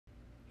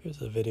Here's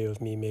a video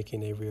of me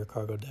making a rear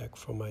cargo deck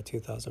for my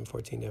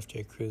 2014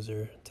 FJ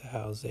Cruiser to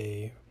house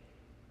a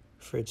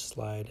fridge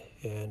slide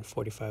and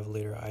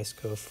 45-liter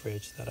Iceco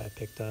fridge that I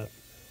picked up.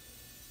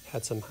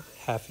 Had some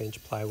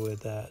half-inch plywood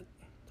that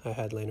I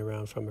had laying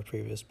around from a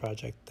previous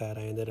project that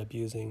I ended up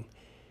using,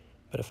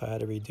 but if I had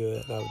to redo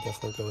it, I would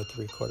definitely go with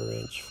 3/4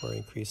 inch for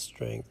increased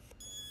strength.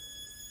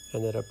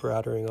 Ended up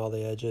routering all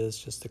the edges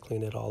just to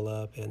clean it all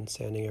up and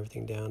sanding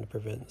everything down to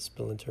prevent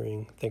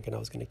splintering, thinking I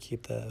was going to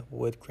keep the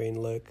wood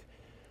grain look.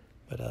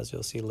 But as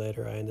you'll see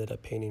later, I ended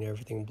up painting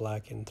everything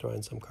black and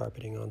throwing some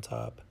carpeting on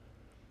top.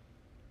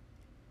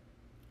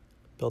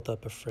 Built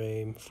up a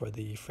frame for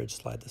the fridge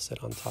slide to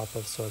sit on top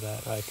of so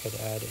that I could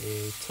add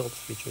a tilt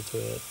feature to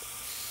it,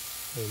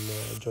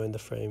 and joined the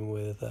frame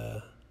with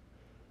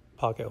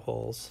pocket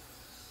holes,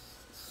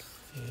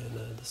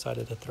 and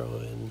decided to throw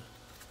in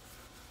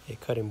a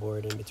cutting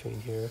board in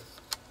between here.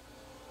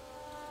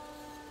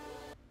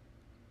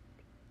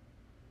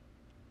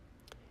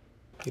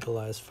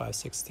 Utilize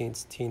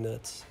 5/16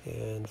 T-nuts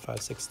and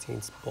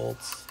 5/16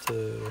 bolts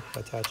to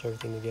attach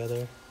everything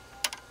together,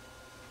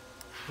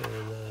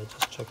 and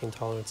just checking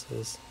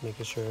tolerances,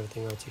 making sure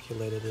everything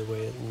articulated the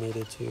way it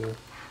needed to.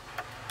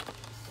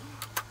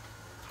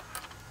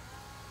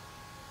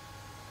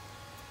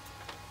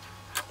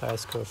 The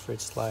Iceco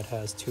fridge slide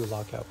has two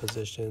lockout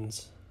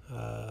positions,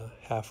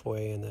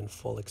 halfway and then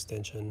full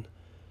extension.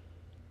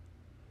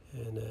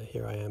 And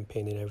here I am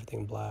painting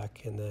everything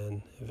black, and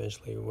then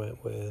eventually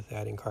went with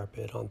adding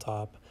carpet on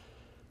top,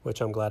 which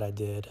I'm glad I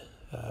did.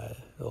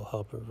 It'll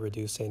help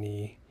reduce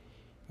any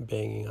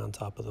banging on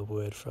top of the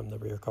wood from the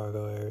rear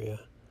cargo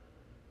area.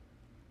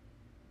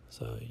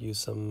 So use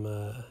some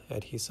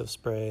adhesive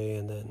spray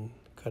and then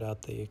cut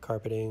out the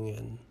carpeting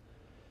and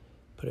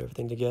put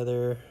everything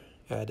together.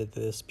 Added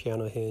this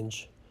piano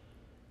hinge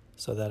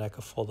so that I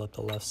could fold up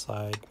the left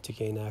side to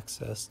gain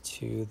access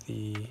to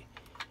the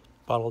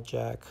bottle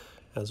jack,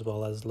 as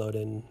well as load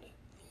in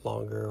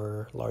longer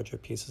or larger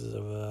pieces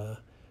of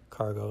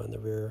cargo in the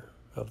rear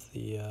of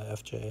the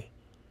FJ.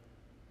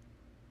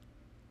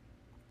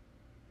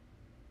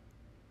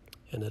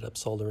 Ended up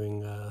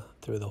soldering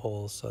through the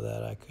holes so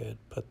that I could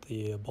put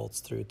the bolts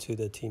through to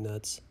the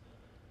T-nuts.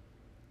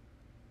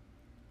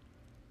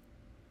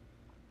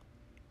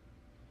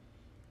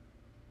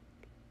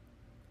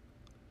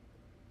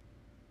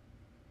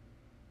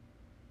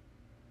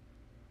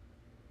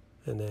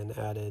 And then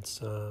added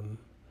some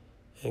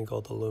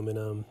angled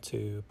aluminum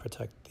to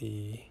protect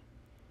the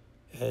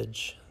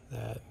edge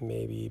that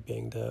may be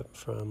banged up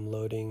from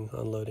loading,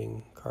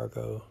 unloading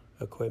cargo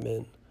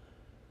equipment.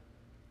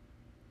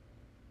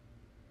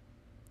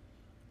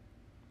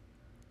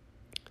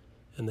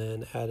 And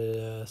then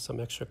added some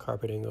extra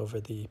carpeting over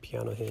the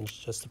piano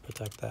hinge just to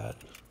protect that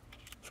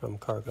from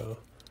cargo.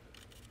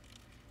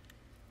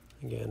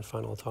 Again,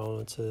 final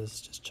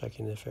tolerances, just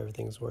checking if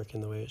everything's working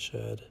the way it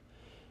should.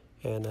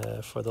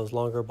 And for those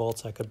longer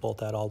bolts, I could bolt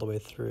that all the way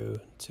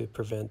through to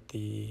prevent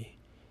the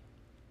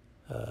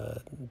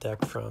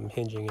deck from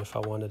hinging if I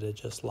wanted to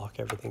just lock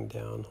everything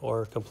down,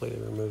 or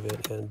completely remove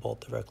it and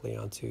bolt directly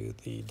onto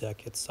the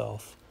deck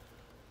itself.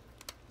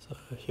 So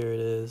here it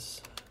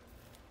is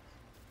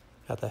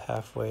at the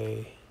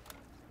halfway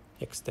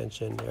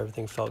extension.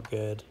 Everything felt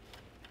good,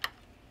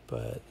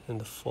 but in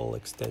the full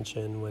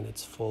extension, when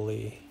it's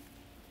fully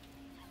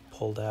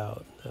pulled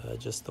out,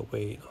 just the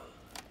weight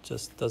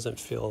just doesn't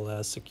feel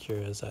as secure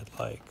as I'd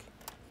like.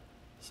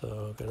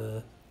 So I'm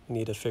gonna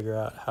need to figure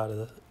out how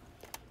to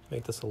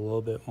make this a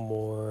little bit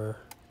more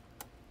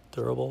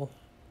durable.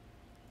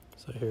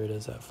 So here it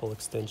is at full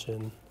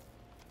extension.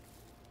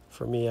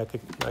 For me, I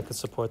could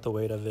support the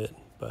weight of it,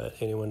 but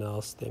anyone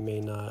else, they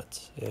may not,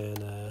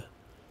 and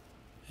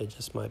it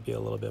just might be a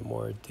little bit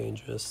more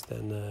dangerous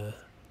than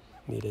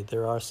needed.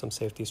 There are some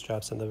safety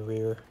straps in the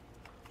rear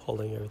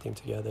holding everything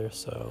together,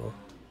 so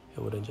it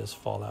wouldn't just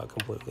fall out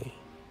completely.